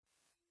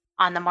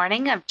On the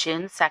morning of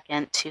June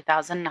 2nd,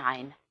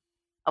 2009,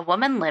 a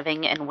woman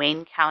living in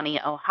Wayne County,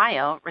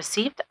 Ohio,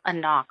 received a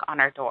knock on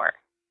her door.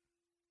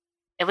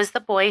 It was the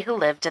boy who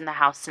lived in the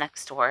house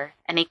next door,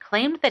 and he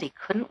claimed that he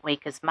couldn't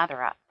wake his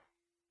mother up.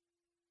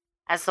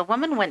 As the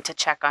woman went to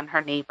check on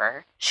her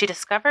neighbor, she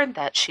discovered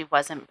that she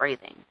wasn't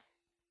breathing.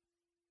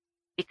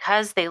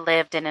 Because they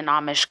lived in an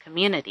Amish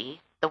community,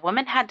 the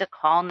woman had to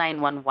call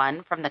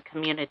 911 from the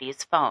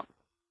community's phone.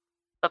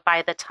 But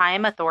by the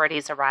time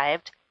authorities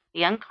arrived,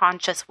 the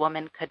unconscious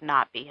woman could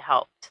not be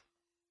helped.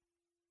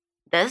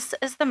 This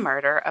is the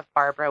murder of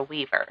Barbara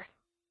Weaver.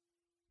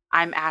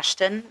 I'm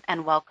Ashton,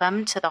 and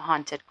welcome to the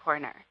Haunted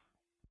Corner.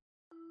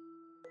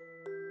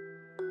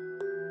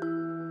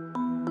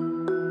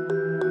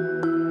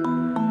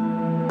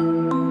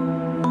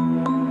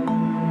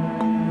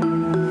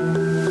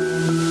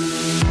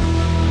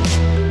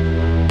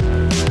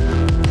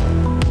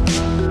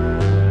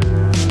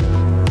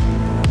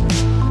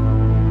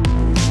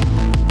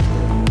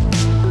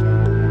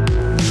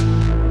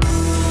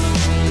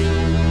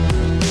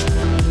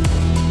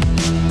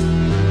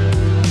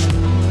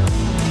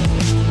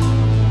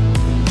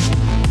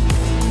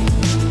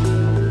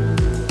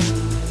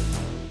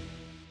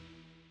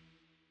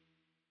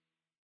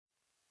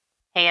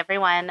 Hey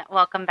everyone,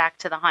 welcome back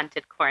to the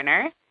Haunted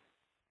Corner.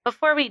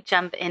 Before we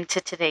jump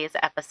into today's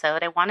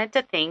episode, I wanted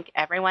to thank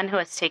everyone who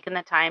has taken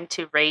the time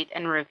to rate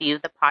and review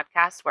the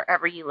podcast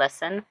wherever you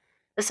listen.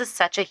 This is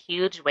such a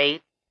huge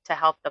way to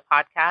help the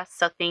podcast,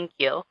 so thank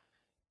you.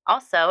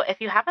 Also, if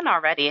you haven't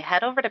already,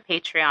 head over to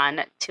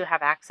Patreon to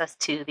have access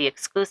to the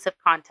exclusive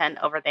content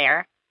over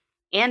there,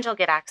 and you'll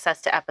get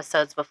access to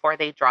episodes before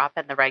they drop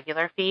in the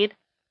regular feed.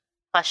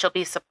 Plus, you'll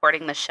be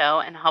supporting the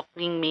show and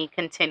helping me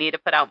continue to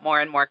put out more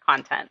and more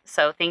content.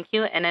 So thank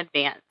you in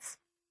advance.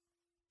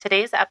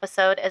 Today's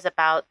episode is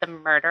about the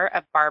murder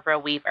of Barbara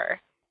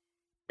Weaver.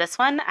 This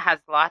one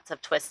has lots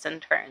of twists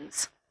and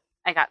turns.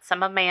 I got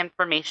some of my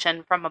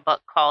information from a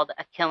book called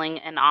A Killing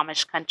in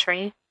Amish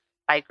Country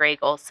by Greg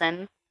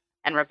Olson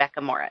and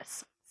Rebecca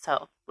Morris.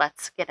 So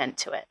let's get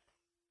into it.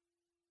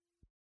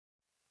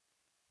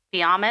 The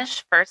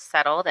Amish first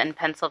settled in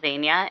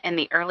Pennsylvania in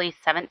the early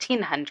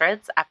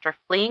 1700s after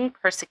fleeing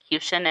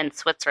persecution in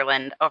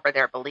Switzerland over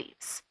their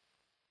beliefs.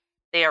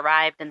 They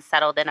arrived and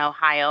settled in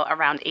Ohio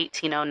around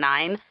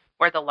 1809,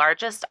 where the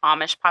largest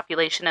Amish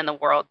population in the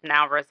world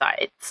now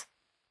resides.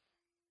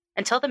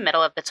 Until the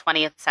middle of the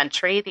 20th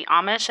century, the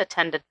Amish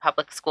attended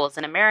public schools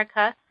in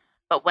America,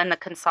 but when the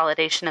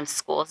consolidation of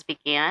schools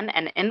began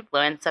and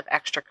influence of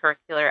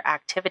extracurricular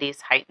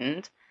activities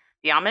heightened,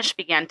 the Amish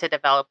began to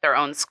develop their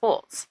own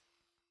schools.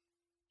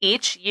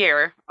 Each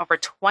year, over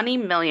 20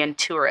 million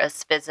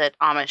tourists visit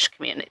Amish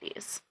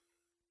communities,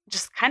 which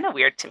is kind of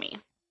weird to me.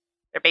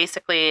 They're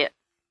basically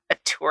a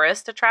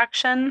tourist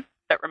attraction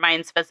that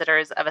reminds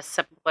visitors of a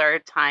simpler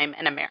time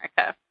in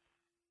America,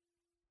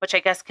 which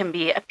I guess can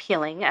be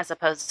appealing as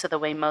opposed to the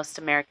way most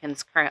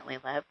Americans currently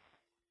live,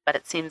 but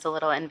it seems a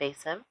little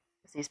invasive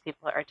because these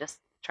people are just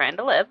trying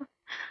to live.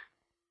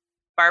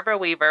 Barbara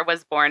Weaver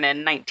was born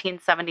in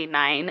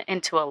 1979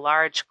 into a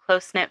large,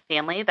 close-knit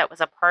family that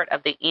was a part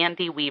of the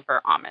Andy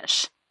Weaver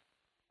Amish,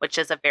 which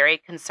is a very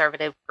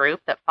conservative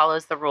group that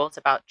follows the rules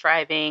about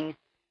driving,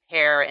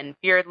 hair and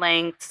beard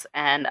lengths,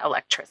 and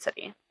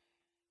electricity.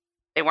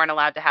 They weren't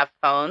allowed to have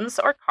phones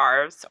or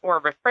cars or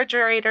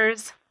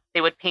refrigerators. They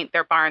would paint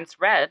their barns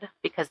red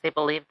because they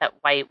believed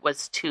that white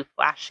was too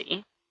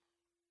flashy.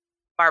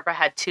 Barbara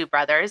had two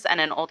brothers and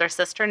an older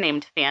sister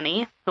named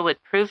Fanny, who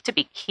would prove to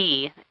be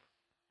key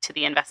to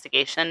the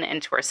investigation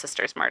into her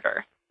sister's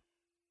murder.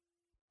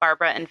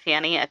 Barbara and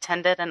Fanny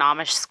attended an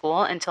Amish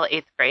school until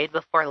 8th grade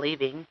before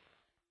leaving.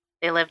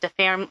 They lived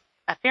a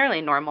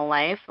fairly normal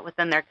life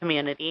within their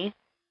community.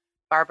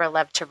 Barbara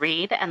loved to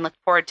read and looked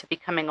forward to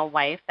becoming a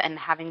wife and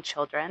having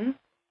children.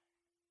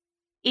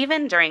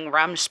 Even during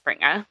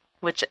Rumspringa,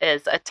 which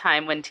is a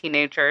time when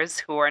teenagers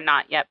who are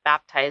not yet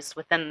baptized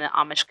within the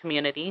Amish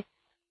community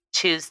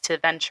choose to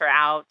venture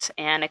out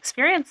and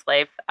experience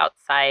life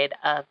outside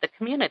of the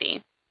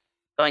community,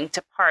 going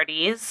to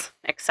parties,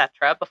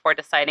 etc., before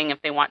deciding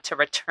if they want to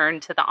return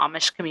to the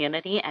Amish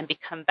community and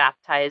become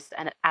baptized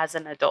as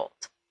an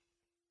adult.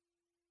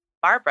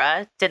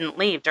 Barbara didn't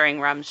leave during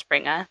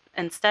Rumspringa.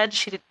 Instead,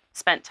 she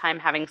spent time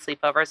having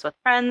sleepovers with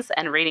friends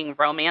and reading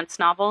romance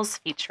novels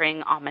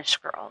featuring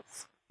Amish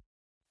girls.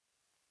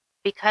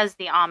 Because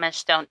the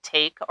Amish don't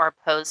take or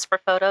pose for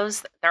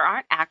photos, there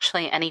aren't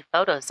actually any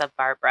photos of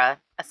Barbara,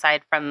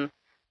 aside from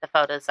the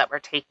photos that were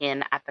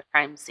taken at the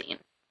crime scene.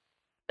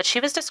 But she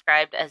was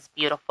described as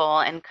beautiful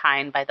and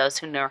kind by those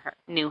who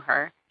knew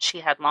her.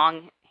 She had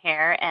long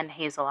hair and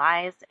hazel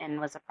eyes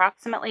and was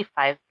approximately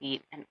 5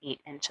 feet and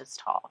 8 inches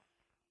tall.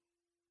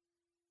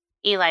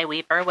 Eli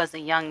Weaver was a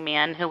young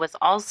man who was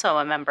also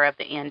a member of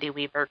the Andy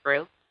Weaver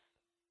group.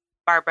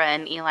 Barbara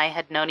and Eli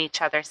had known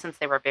each other since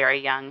they were very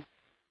young.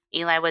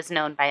 Eli was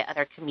known by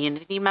other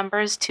community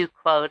members to,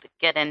 quote,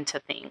 get into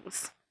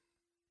things.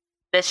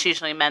 This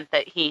usually meant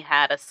that he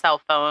had a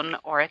cell phone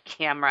or a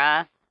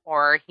camera,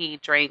 or he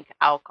drank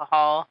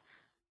alcohol,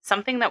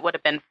 something that would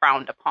have been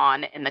frowned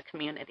upon in the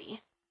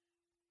community.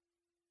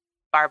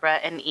 Barbara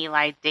and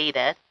Eli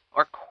dated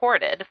or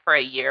courted for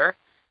a year,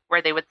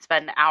 where they would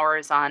spend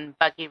hours on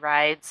buggy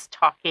rides,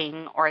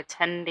 talking, or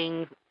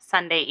attending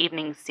Sunday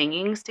evening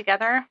singings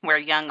together, where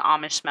young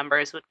Amish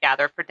members would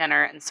gather for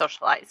dinner and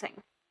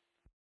socializing.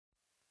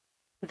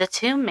 The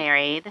two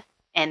married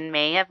in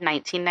May of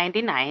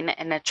 1999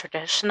 in a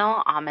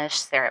traditional Amish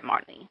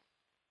ceremony.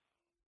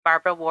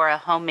 Barbara wore a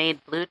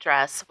homemade blue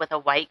dress with a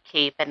white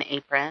cape and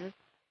apron.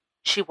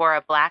 She wore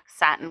a black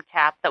satin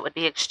cap that would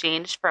be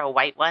exchanged for a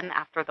white one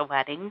after the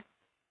wedding.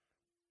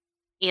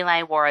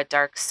 Eli wore a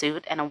dark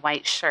suit and a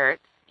white shirt,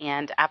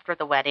 and after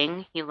the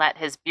wedding, he let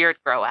his beard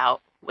grow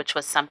out, which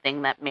was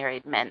something that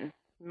married men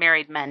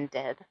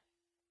did.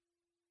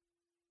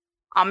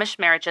 Amish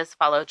marriages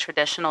follow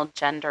traditional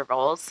gender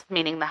roles,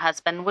 meaning the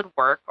husband would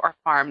work or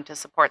farm to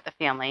support the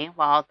family,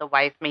 while the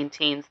wife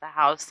maintains the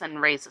house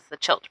and raises the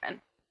children.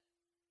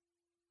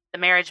 The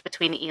marriage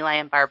between Eli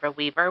and Barbara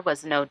Weaver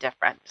was no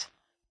different.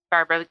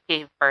 Barbara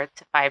gave birth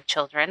to 5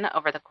 children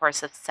over the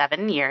course of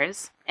 7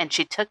 years, and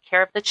she took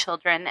care of the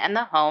children and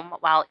the home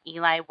while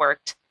Eli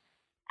worked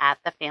at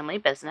the family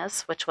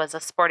business, which was a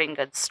sporting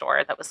goods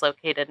store that was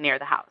located near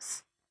the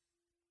house.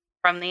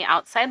 From the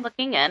outside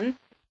looking in,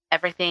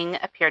 everything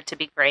appeared to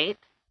be great.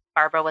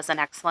 Barbara was an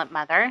excellent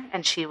mother,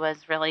 and she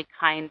was really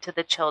kind to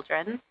the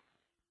children.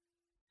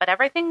 But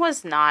everything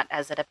was not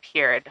as it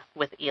appeared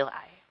with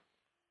Eli.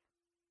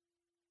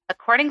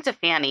 According to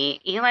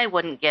Fanny, Eli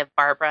wouldn't give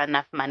Barbara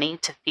enough money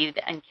to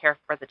feed and care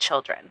for the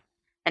children,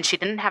 and she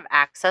didn't have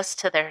access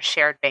to their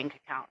shared bank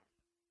account.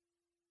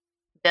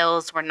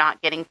 Bills were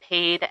not getting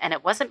paid, and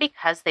it wasn't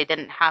because they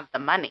didn't have the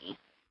money.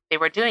 They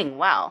were doing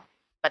well,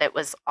 but it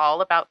was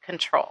all about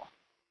control.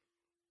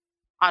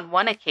 On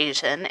one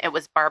occasion, it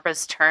was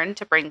Barbara's turn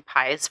to bring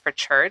pies for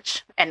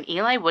church, and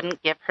Eli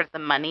wouldn't give her the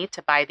money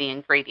to buy the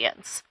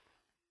ingredients.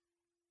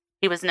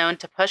 He was known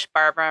to push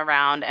Barbara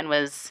around and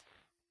was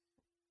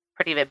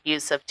pretty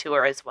abusive to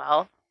her as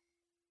well.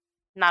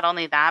 Not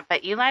only that,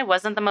 but Eli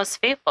wasn't the most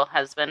faithful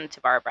husband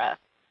to Barbara,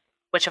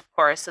 which of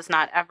course is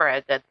not ever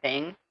a good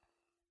thing.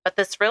 But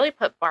this really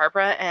put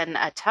Barbara in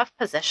a tough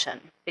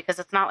position because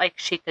it's not like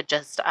she could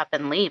just up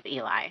and leave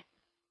Eli.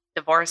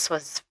 Divorce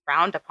was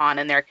frowned upon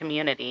in their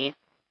community,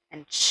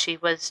 and she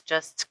was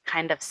just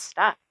kind of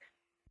stuck.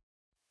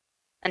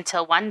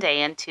 Until one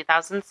day in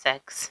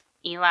 2006,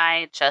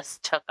 Eli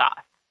just took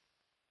off.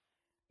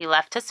 He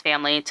left his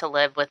family to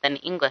live with an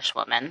English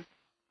woman,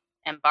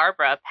 and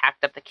Barbara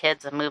packed up the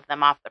kids and moved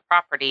them off the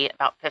property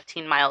about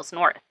 15 miles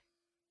north.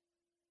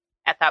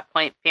 At that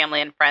point, family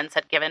and friends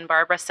had given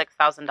Barbara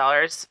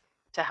 $6,000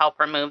 to help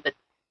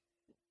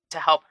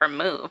her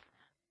move.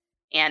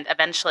 And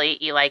eventually,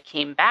 Eli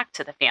came back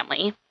to the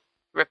family,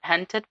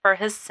 repented for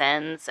his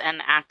sins,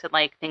 and acted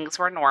like things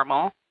were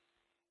normal.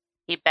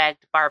 He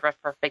begged Barbara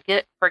for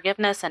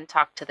forgiveness and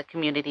talked to the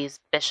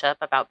community's bishop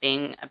about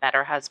being a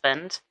better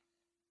husband.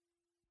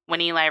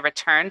 When Eli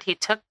returned, he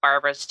took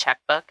Barbara's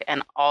checkbook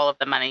and all of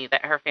the money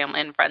that her family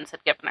and friends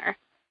had given her.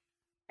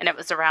 And it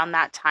was around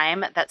that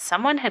time that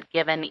someone had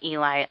given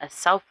Eli a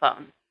cell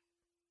phone,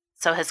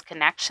 so his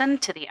connection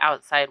to the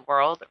outside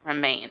world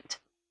remained.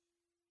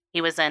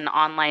 He was in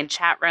online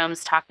chat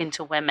rooms talking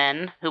to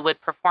women who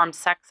would perform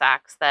sex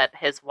acts that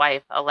his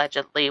wife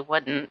allegedly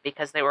wouldn't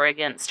because they were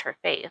against her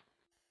faith.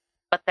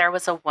 But there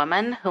was a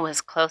woman who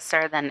was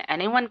closer than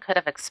anyone could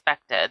have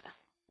expected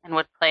and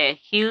would play a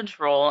huge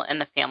role in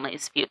the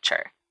family's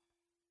future.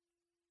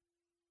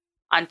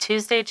 On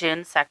Tuesday,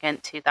 June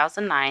 2nd,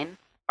 2009,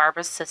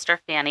 Barbara's sister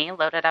Fanny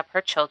loaded up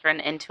her children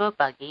into a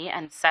buggy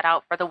and set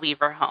out for the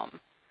Weaver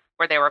home,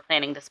 where they were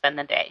planning to spend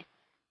the day.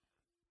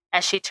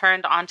 As she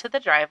turned onto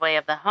the driveway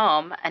of the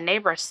home, a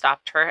neighbor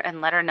stopped her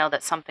and let her know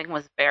that something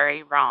was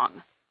very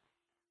wrong.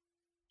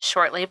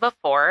 Shortly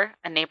before,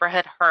 a neighbor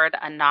had heard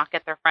a knock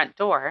at their front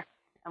door,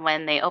 and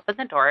when they opened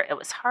the door, it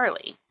was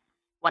Harley,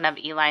 one of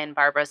Eli and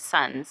Barbara's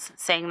sons,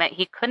 saying that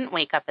he couldn't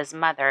wake up his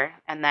mother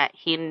and that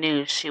he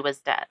knew she was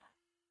dead.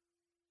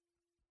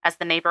 As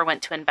the neighbor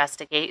went to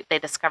investigate, they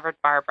discovered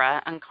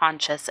Barbara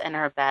unconscious in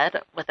her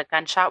bed with a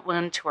gunshot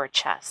wound to her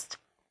chest.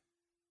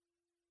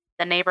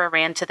 The neighbor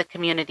ran to the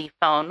community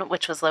phone,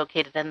 which was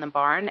located in the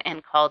barn,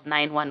 and called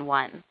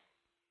 911.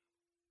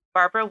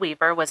 Barbara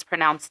Weaver was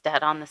pronounced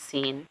dead on the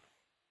scene.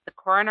 The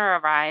coroner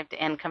arrived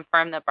and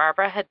confirmed that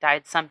Barbara had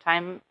died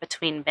sometime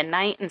between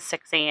midnight and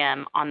 6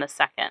 a.m. on the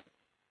 2nd,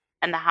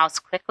 and the house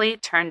quickly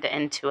turned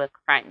into a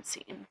crime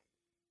scene.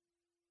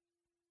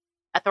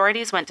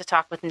 Authorities went to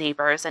talk with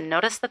neighbors and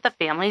noticed that the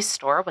family's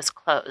store was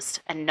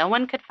closed, and no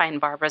one could find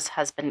Barbara's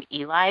husband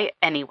Eli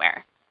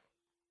anywhere.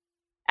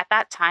 At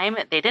that time,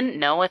 they didn't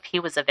know if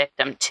he was a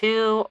victim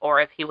too or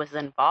if he was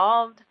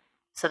involved,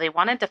 so they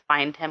wanted to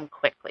find him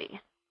quickly.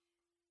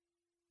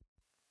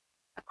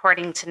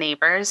 According to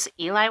neighbors,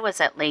 Eli was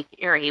at Lake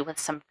Erie with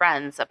some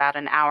friends about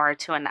an hour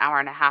to an hour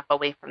and a half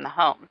away from the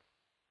home.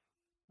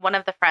 One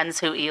of the friends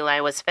who Eli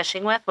was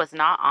fishing with was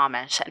not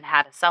Amish and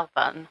had a cell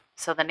phone,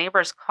 so the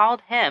neighbors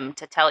called him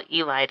to tell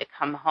Eli to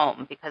come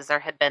home because there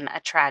had been a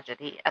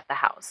tragedy at the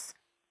house.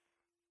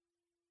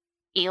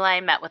 Eli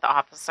met with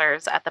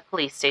officers at the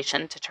police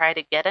station to try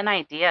to get an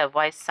idea of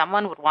why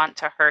someone would want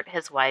to hurt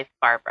his wife,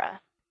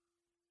 Barbara.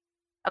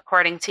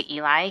 According to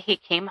Eli, he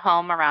came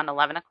home around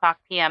 11 o'clock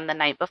p.m. the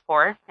night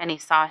before, and he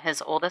saw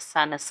his oldest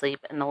son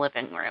asleep in the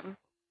living room.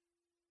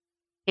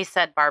 He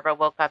said Barbara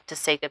woke up to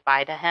say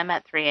goodbye to him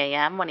at 3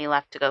 a.m. when he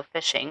left to go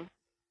fishing.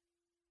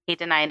 He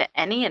denied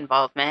any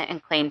involvement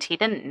and claimed he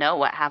didn't know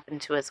what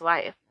happened to his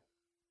wife.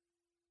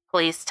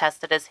 Police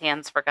tested his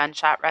hands for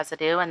gunshot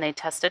residue, and they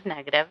tested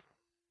negative.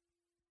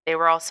 They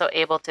were also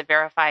able to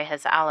verify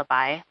his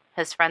alibi.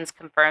 His friends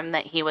confirmed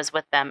that he was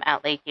with them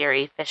at Lake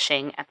Erie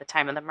fishing at the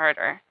time of the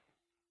murder.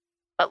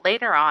 But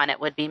later on, it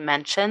would be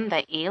mentioned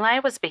that Eli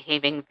was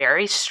behaving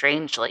very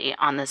strangely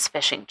on this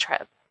fishing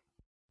trip.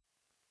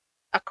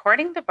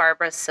 According to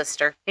Barbara's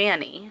sister,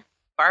 Fanny,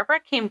 Barbara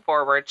came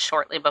forward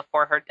shortly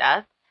before her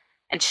death,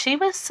 and she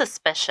was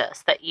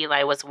suspicious that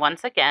Eli was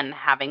once again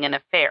having an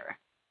affair.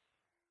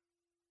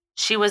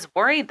 She was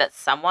worried that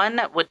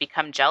someone would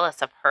become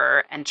jealous of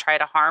her and try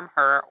to harm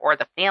her or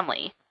the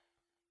family.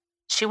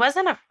 She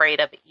wasn't afraid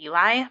of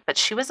Eli, but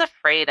she was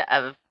afraid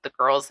of the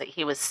girls that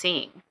he was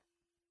seeing.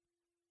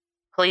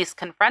 Police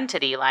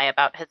confronted Eli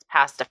about his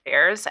past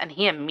affairs, and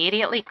he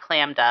immediately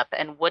clammed up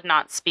and would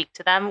not speak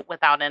to them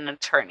without an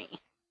attorney.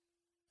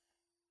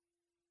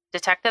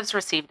 Detectives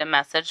received a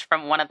message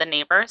from one of the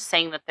neighbors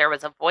saying that there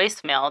was a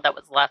voicemail that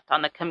was left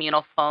on the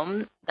communal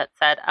phone that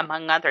said,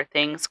 among other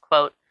things,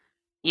 quote,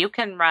 "You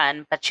can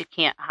run, but you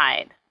can't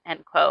hide,"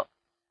 end quote.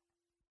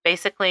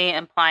 Basically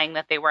implying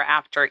that they were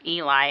after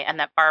Eli and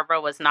that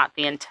Barbara was not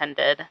the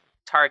intended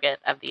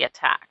target of the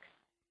attack.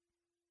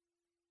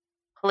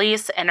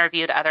 Police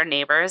interviewed other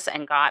neighbors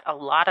and got a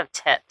lot of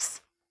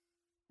tips.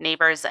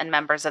 Neighbors and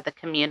members of the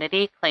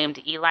community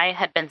claimed Eli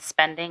had been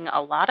spending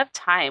a lot of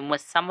time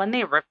with someone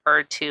they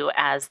referred to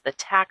as the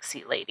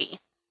taxi lady.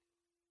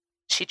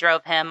 She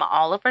drove him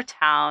all over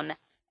town,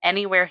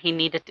 anywhere he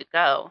needed to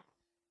go.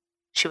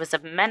 She was a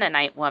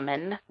Mennonite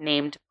woman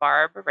named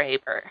Barb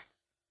Raber.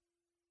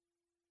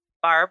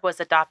 Barb was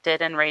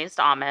adopted and raised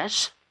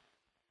Amish,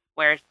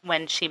 where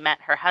when she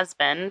met her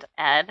husband,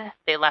 Ed,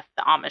 they left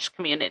the Amish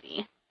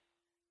community.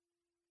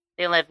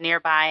 They lived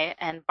nearby,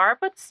 and Barb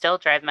would still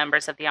drive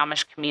members of the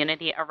Amish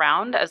community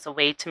around as a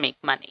way to make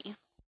money.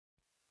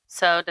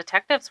 So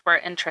detectives were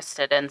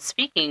interested in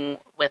speaking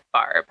with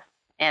Barb,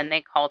 and they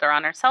called her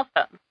on her cell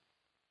phone.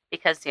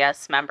 Because,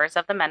 yes, members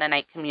of the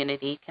Mennonite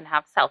community can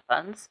have cell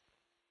phones.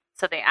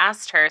 So they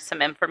asked her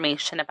some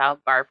information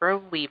about Barbara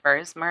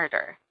Weaver's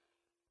murder.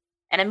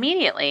 And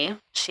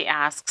immediately she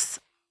asks,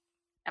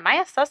 "Am I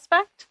a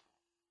suspect?"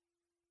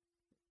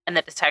 And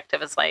the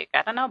detective is like,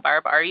 "I don't know,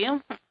 Barb, are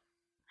you?"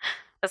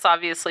 This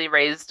obviously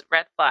raised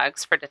red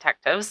flags for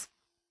detectives,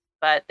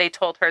 but they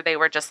told her they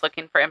were just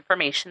looking for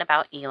information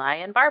about Eli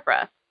and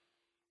Barbara.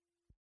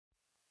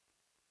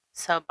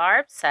 So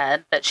Barb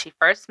said that she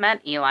first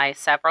met Eli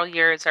several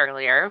years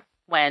earlier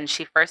when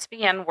she first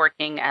began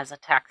working as a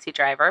taxi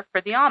driver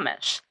for the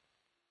Amish.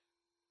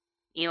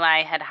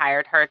 Eli had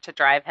hired her to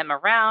drive him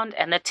around,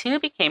 and the two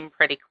became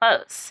pretty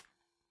close.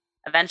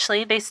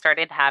 Eventually, they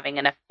started having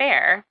an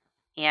affair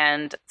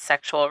and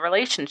sexual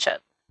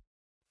relationship.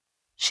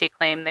 She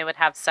claimed they would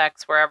have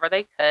sex wherever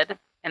they could,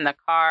 in the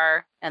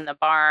car, in the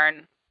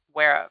barn,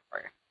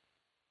 wherever.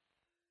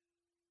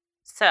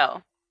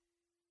 So,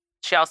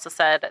 she also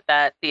said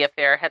that the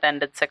affair had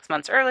ended 6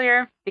 months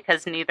earlier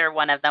because neither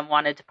one of them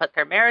wanted to put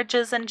their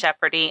marriages in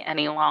jeopardy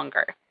any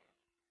longer.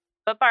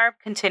 But Barb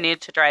continued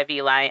to drive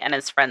Eli and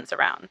his friends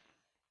around.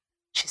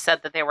 She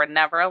said that they were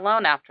never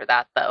alone after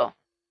that, though.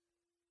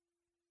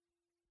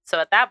 So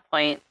at that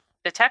point,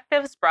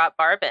 detectives brought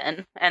Barb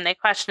in, and they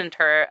questioned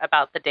her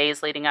about the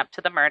days leading up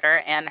to the murder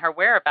and her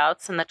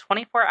whereabouts in the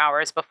 24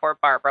 hours before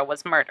Barbara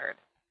was murdered.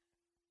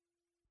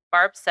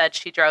 Barb said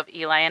she drove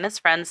Eli and his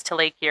friends to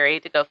Lake Erie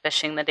to go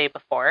fishing the day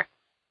before.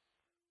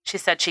 She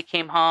said she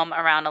came home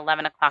around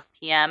 11 o'clock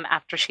p.m.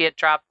 after she had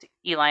dropped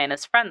Eli and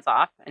his friends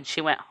off, and she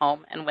went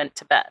home and went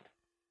to bed.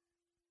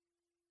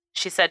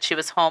 She said she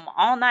was home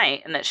all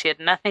night and that she had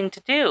nothing to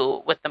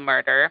do with the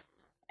murder,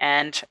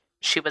 and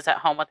she was at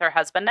home with her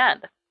husband,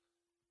 Ed.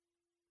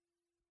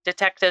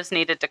 Detectives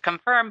needed to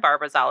confirm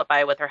Barbara's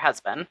alibi with her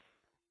husband.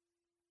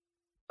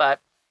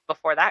 But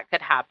before that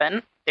could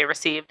happen, they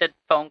received a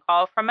phone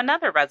call from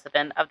another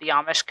resident of the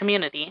Amish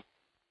community.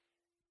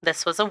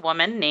 This was a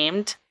woman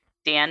named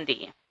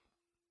Dandy.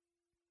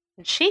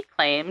 And she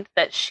claimed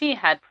that she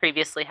had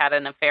previously had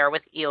an affair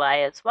with Eli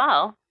as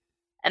well,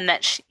 and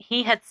that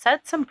he had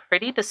said some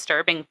pretty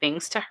disturbing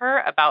things to her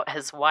about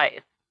his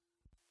wife.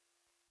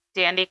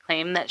 Dandy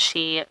claimed that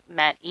she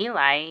met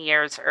Eli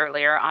years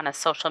earlier on a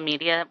social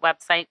media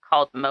website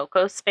called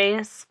Moco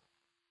Space.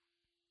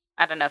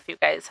 I don't know if you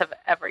guys have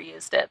ever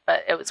used it,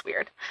 but it was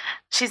weird.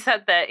 She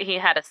said that he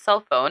had a cell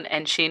phone,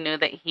 and she knew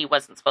that he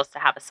wasn't supposed to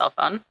have a cell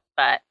phone,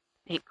 but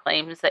he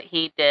claims that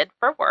he did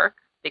for work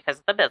because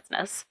of the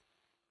business.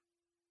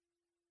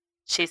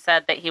 She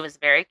said that he was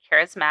very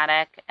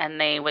charismatic,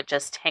 and they would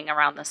just hang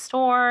around the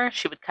store.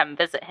 She would come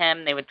visit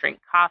him. They would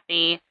drink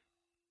coffee.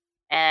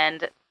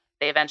 And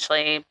They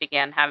eventually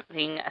began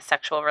having a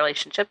sexual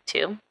relationship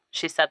too.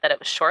 She said that it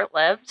was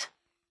short-lived,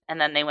 and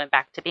then they went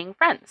back to being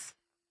friends.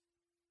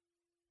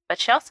 But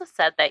she also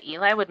said that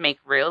Eli would make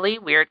really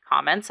weird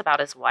comments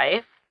about his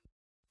wife.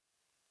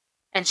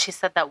 And she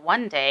said that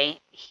one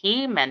day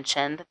he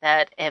mentioned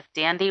that if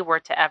Dandy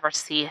were to ever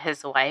see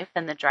his wife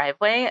in the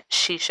driveway,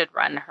 she should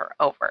run her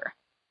over.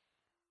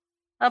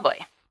 Oh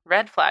boy,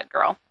 red flag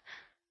girl.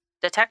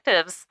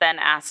 Detectives then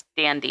asked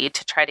Dandy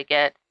to try to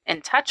get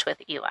in touch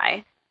with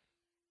Eli,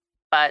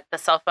 but the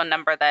cell phone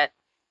number that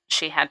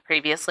she had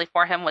previously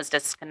for him was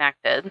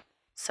disconnected.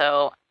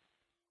 So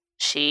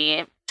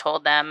she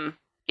told them,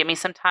 give me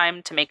some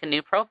time to make a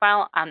new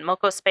profile on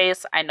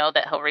MocoSpace. I know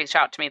that he'll reach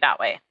out to me that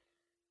way.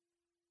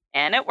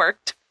 And it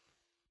worked.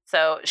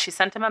 So she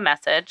sent him a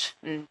message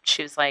and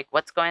she was like,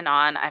 what's going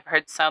on? I've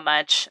heard so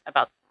much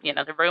about,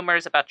 the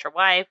rumors about your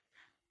wife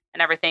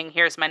and everything.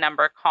 Here's my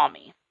number. Call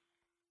me.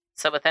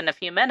 So within a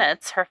few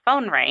minutes, her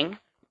phone rang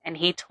and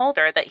he told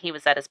her that he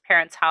was at his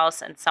parents'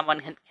 house and someone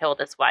had killed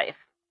his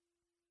wife.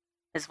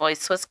 His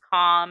voice was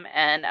calm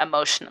and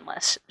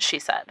emotionless, she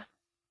said.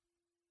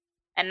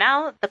 And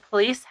now the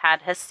police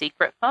had his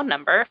secret phone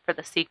number for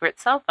the secret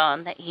cell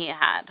phone that he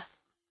had.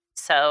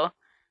 So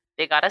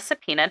they got a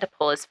subpoena to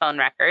pull his phone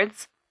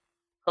records.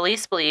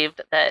 Police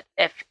believed that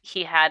if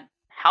he had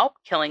help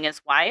killing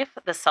his wife,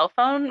 the cell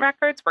phone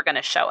records were going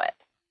to show it.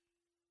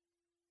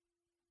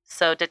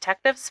 So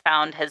detectives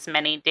found his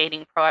many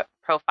dating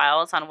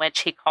profiles on which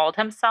he called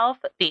himself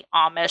the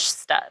Amish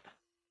stud.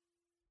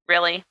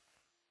 Really?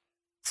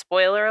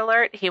 Spoiler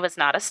alert, he was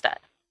not a stud.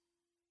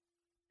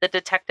 The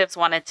detectives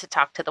wanted to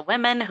talk to the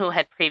women who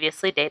had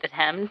previously dated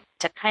him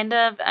to kind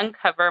of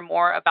uncover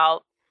more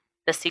about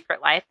the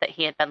secret life that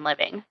he had been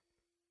living.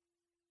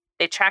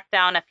 They tracked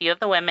down a few of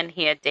the women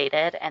he had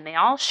dated, and they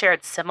all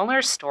shared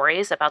similar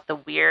stories about the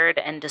weird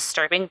and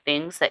disturbing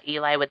things that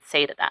Eli would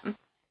say to them.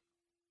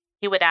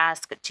 He would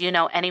ask, do you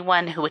know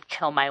anyone who would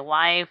kill my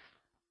wife?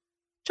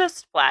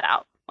 Just flat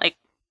out, like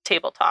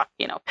table talk,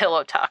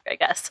 pillow talk, I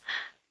guess.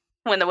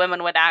 When the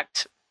women would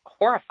act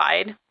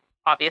horrified,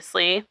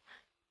 obviously,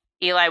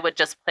 Eli would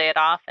just play it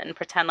off and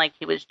pretend like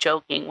he was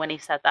joking when he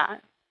said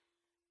that.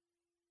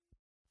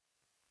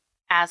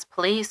 As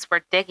police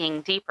were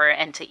digging deeper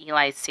into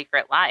Eli's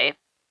secret life,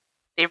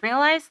 they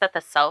realized that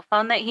the cell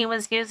phone that he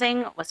was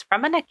using was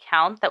from an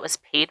account that was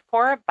paid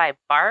for by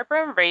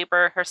Barbara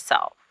Raber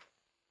herself.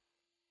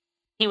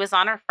 He was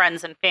on her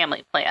friends and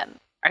family plan.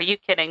 Are you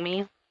kidding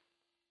me?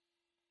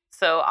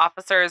 So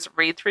officers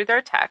read through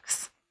their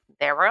texts.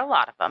 There were a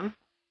lot of them.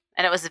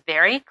 And it was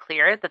very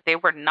clear that they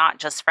were not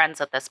just friends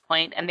at this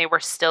point, and they were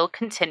still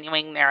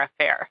continuing their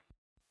affair.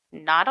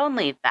 Not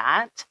only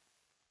that,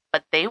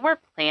 but they were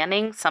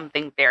planning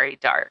something very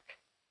dark.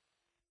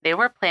 They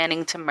were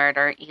planning to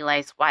murder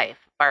Eli's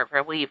wife,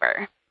 Barbara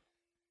Weaver.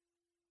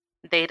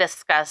 They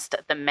discussed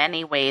the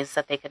many ways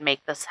that they could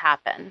make this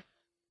happen.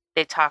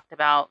 They talked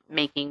about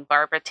making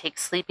Barbara take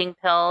sleeping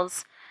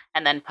pills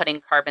and then putting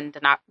carbon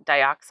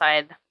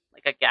dioxide,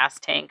 like a gas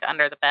tank,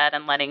 under the bed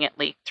and letting it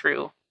leak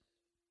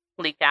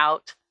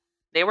out.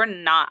 They were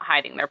not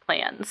hiding their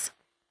plans.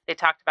 They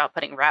talked about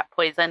putting rat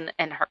poison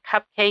in her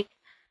cupcake.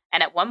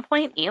 And at one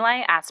point,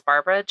 Eli asked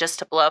Barbara just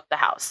to blow up the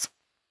house.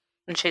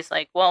 And she's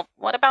like, well,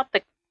 what about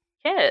the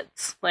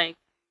kids? Like,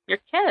 your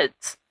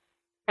kids.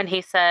 And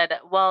he said,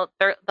 well,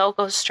 they'll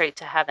go straight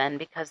to heaven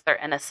because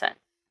they're innocent.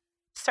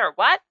 Sir,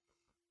 what?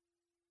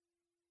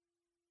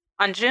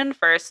 On June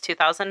 1st,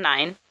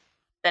 2009,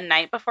 the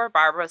night before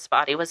Barbara's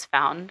body was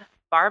found,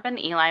 Barb and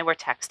Eli were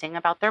texting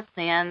about their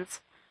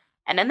plans.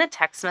 And in the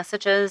text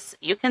messages,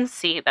 you can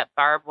see that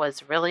Barb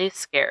was really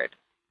scared.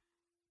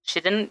 She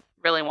didn't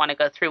really want to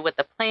go through with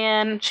the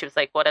plan. She was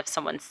like, what if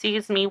someone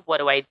sees me? What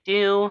do I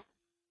do?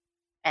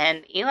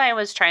 And Eli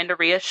was trying to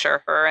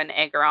reassure her and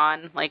egg her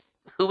on, like,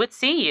 who would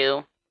see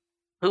you?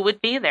 Who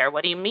would be there?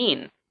 What do you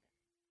mean?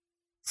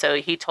 So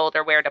he told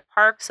her where to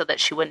park so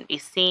that she wouldn't be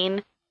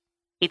seen.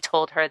 He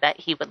told her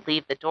that he would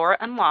leave the door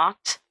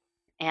unlocked.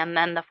 And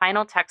then the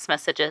final text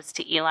messages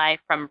to Eli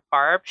from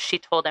Barb, she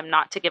told him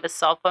not to give his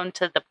cell phone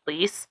to the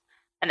police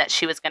and that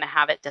she was going to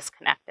have it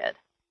disconnected.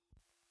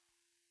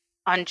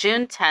 On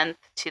June 10th,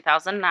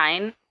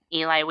 2009,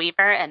 Eli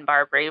Weaver and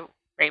Barb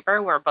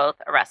Raber were both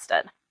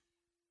arrested.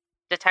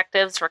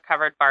 Detectives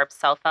recovered Barb's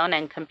cell phone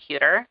and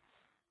computer,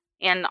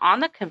 and on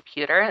the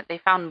computer, they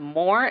found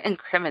more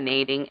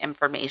incriminating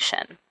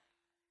information.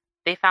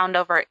 They found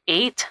over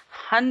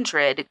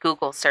 800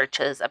 Google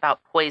searches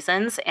about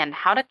poisons and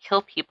how to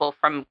kill people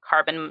from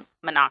carbon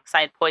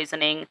monoxide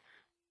poisoning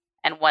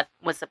and what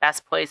was the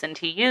best poison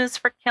to use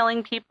for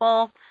killing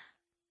people.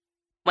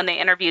 When they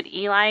interviewed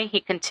Eli, he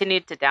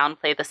continued to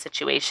downplay the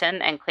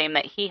situation and claim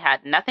that he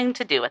had nothing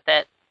to do with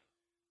it.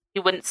 He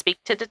wouldn't speak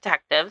to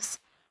detectives,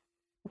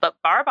 but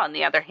Barb, on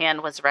the other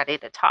hand, was ready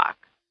to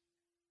talk.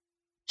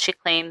 She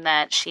claimed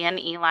that she and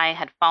Eli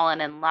had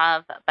fallen in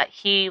love, but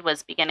he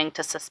was beginning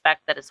to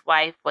suspect that his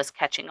wife was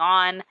catching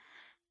on,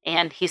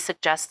 and he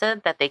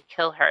suggested that they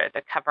kill her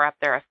to cover up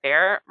their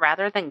affair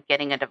rather than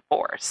getting a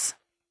divorce.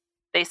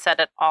 They set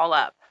it all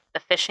up,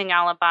 the fishing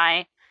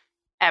alibi,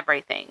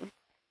 everything.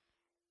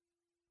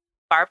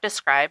 Barb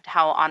described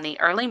how on the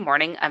early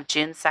morning of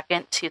June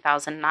 2nd,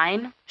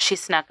 2009, she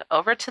snuck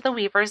over to the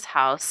Weavers'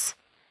 house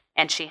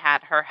and she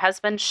had her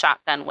husband's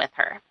shotgun with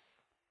her.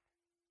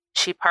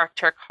 She parked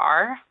her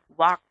car,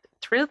 walked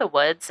through the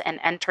woods, and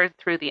entered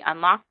through the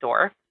unlocked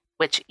door,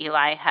 which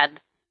Eli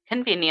had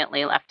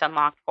conveniently left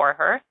unlocked for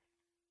her.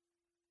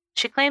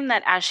 She claimed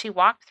that as she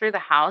walked through the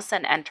house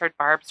and entered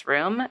Barb's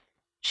room,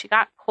 she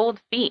got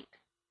cold feet,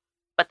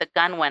 but the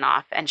gun went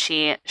off and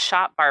she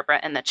shot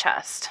Barbara in the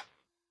chest.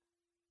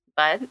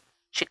 But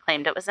she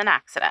claimed it was an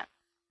accident.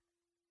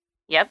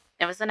 Yep,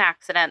 it was an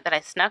accident that I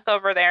snuck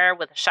over there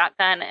with a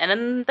shotgun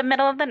in the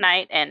middle of the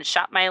night and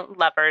shot my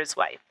lover's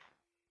wife.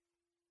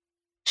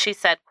 She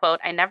said, quote,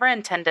 "I never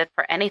intended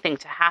for anything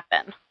to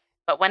happen,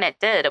 but when it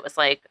did, it was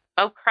like,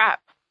 oh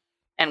crap,"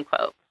 end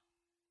quote.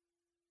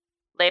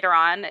 Later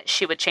on,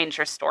 she would change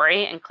her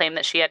story and claim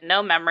that she had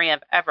no memory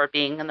of ever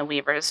being in the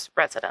Weavers'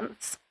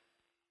 residence.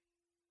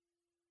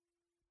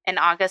 In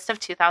August of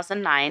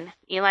 2009,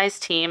 Eli's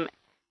team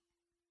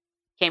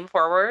came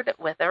forward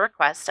with a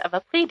request of a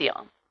plea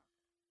deal.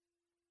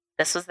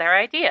 This was their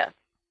idea.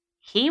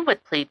 He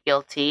would plead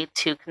guilty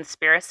to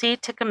conspiracy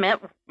to commit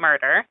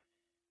murder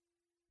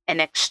in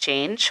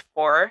exchange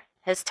for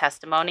his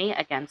testimony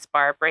against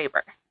Barb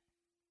Raber.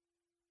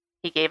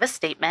 He gave a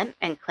statement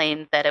and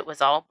claimed that it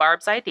was all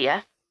Barb's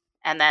idea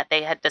and that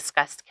they had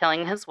discussed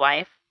killing his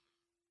wife,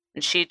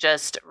 and she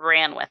just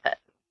ran with it.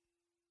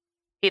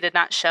 He did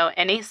not show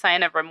any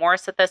sign of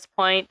remorse at this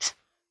point.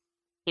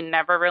 He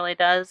never really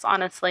does,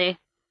 honestly.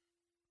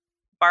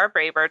 Barb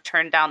Raber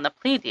turned down the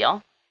plea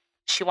deal.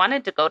 She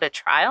wanted to go to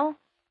trial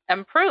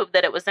and prove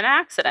that it was an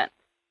accident.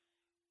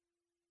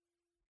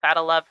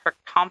 Gotta love her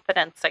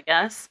confidence, I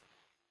guess.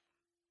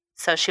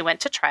 So she went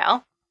to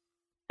trial.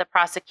 The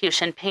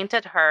prosecution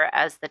painted her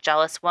as the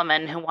jealous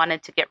woman who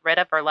wanted to get rid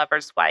of her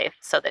lover's wife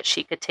so that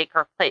she could take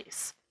her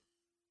place.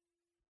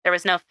 There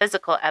was no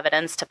physical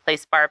evidence to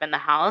place Barb in the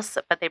house,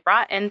 but they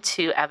brought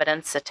into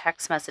evidence the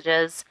text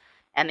messages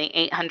and the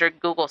 800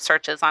 Google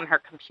searches on her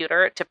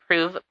computer to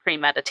prove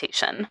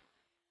premeditation.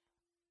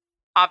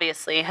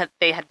 Obviously,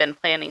 they had been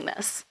planning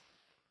this.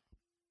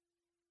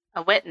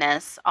 A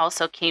witness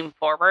also came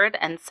forward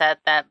and said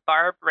that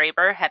Barb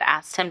Raber had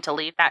asked him to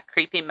leave that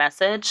creepy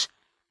message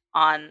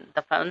on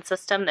the phone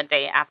system the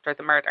day after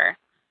the murder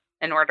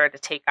in order to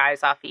take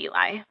eyes off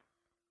Eli.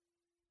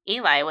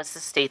 Eli was the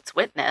state's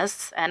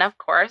witness, and of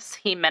course,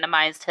 he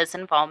minimized his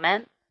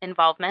involvement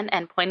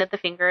and pointed the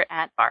finger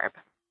at Barb.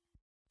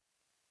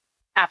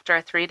 After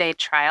a 3-day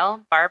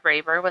trial, Barb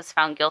Raber was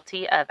found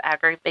guilty of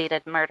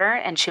aggravated murder,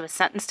 and she was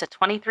sentenced to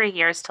 23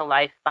 years to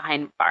life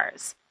behind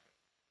bars.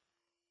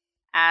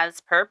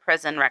 As per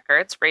prison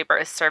records,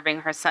 Raber is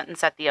serving her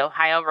sentence at the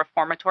Ohio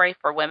Reformatory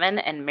for Women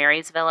in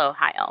Marysville,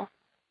 Ohio.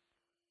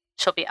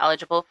 She'll be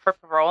eligible for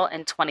parole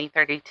in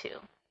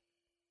 2032.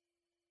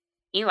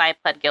 Eli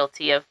pled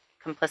guilty of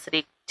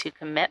complicity to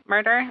commit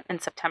murder in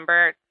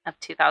September of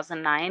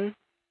 2009,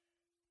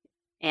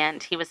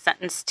 and he was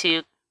sentenced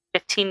to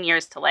 15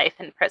 years to life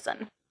in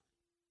prison.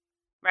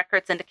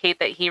 Records indicate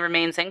that he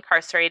remains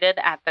incarcerated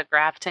at the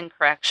Grafton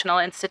Correctional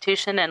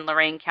Institution in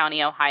Lorain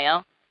County,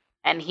 Ohio,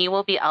 and he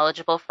will be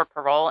eligible for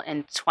parole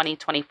in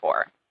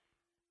 2024,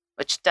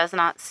 which does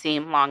not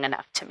seem long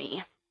enough to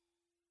me.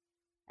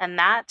 And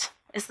that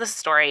is the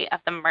story of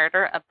the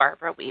murder of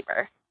Barbara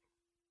Weaver.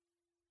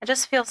 I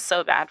just feel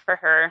so bad for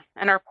her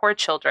and her poor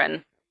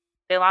children.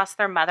 They lost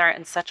their mother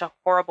in such a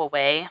horrible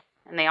way,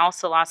 and they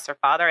also lost their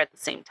father at the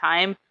same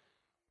time.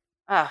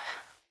 Ugh.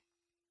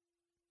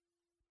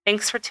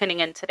 Thanks for tuning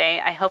in today.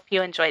 I hope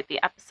you enjoyed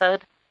the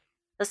episode.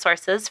 The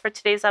sources for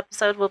today's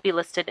episode will be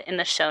listed in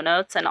the show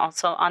notes and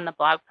also on the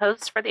blog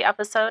post for the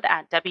episode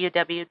at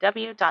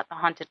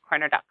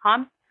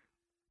www.thehauntedcorner.com.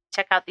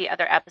 Check out the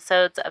other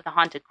episodes of The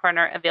Haunted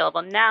Corner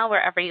available now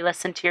wherever you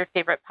listen to your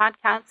favorite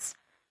podcasts,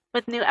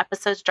 with new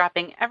episodes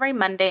dropping every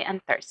Monday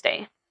and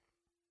Thursday.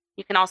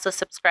 You can also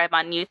subscribe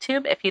on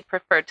YouTube if you'd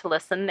prefer to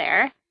listen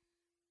there.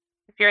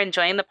 If you're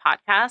enjoying the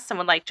podcast and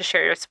would like to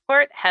share your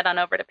support, head on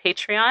over to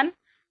Patreon.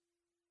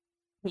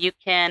 You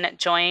can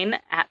join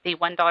at the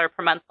 $1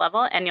 per month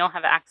level and you'll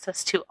have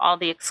access to all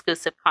the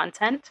exclusive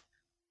content.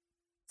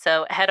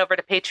 So head over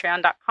to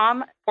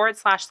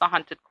patreon.com/The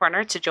Haunted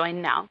Corner to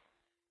join now.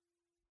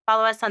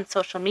 Follow us on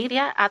social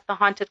media at The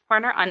Haunted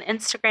Corner on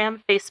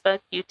Instagram, Facebook,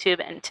 YouTube,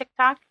 and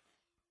TikTok.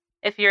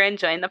 If you're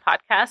enjoying the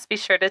podcast, be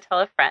sure to tell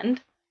a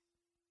friend.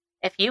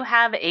 If you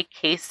have a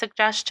case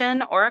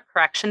suggestion or a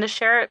correction to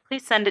share,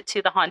 please send it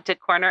to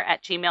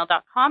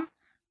thehauntedcorner@gmail.com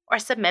or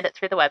submit it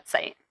through the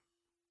website.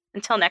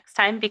 Until next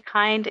time, be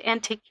kind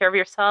and take care of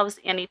yourselves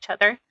and each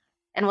other,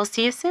 and we'll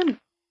see you soon.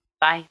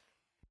 Bye.